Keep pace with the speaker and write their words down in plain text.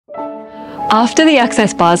After the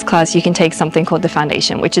Access Bars class, you can take something called the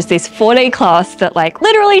Foundation, which is this 4-day class that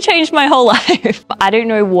literally changed my whole life. I don't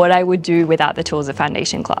know what I would do without the tools of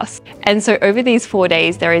Foundation class. And so over these 4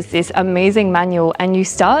 days, there is this amazing manual and you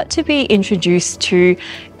start to be introduced to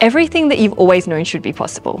everything that you've always known should be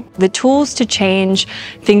possible. The tools to change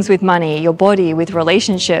things with money, your body, with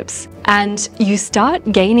relationships, and you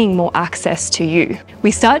start gaining more access to you. We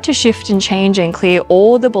start to shift and change and clear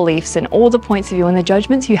all the beliefs and all the points of view and the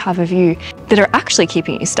judgments you have of you that are actually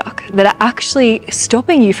keeping you stuck, that are actually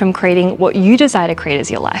stopping you from creating what you desire to create as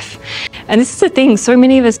your life. And this is the thing, so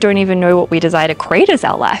many of us don't even know what we desire to create as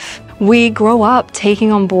our life. We grow up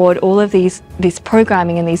taking on board all of this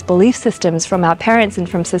programming and these belief systems from our parents and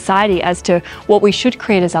from society as to what we should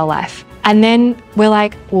create as our life. And then we're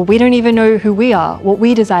like, well, we don't even know who we are, what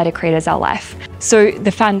we desire to create as our life. So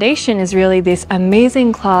the Foundation is really this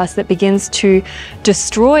amazing class that begins to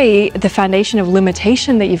destroy the foundation of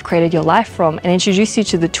limitation that you've created your life from and introduce you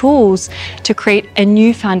to the tools to create a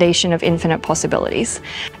new foundation of infinite possibilities.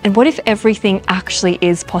 And what if everything actually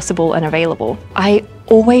is possible and available? I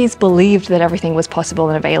always believed that everything was possible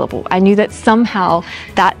and available. I knew that somehow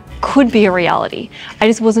that could be a reality. I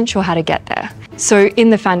just wasn't sure how to get there. So in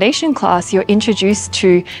the Foundation class, you're introduced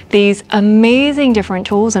to these amazing different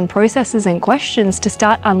tools and processes and questions to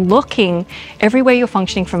start unlocking every way you're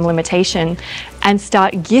functioning from limitation and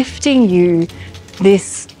start gifting you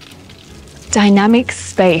this dynamic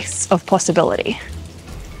space of possibility.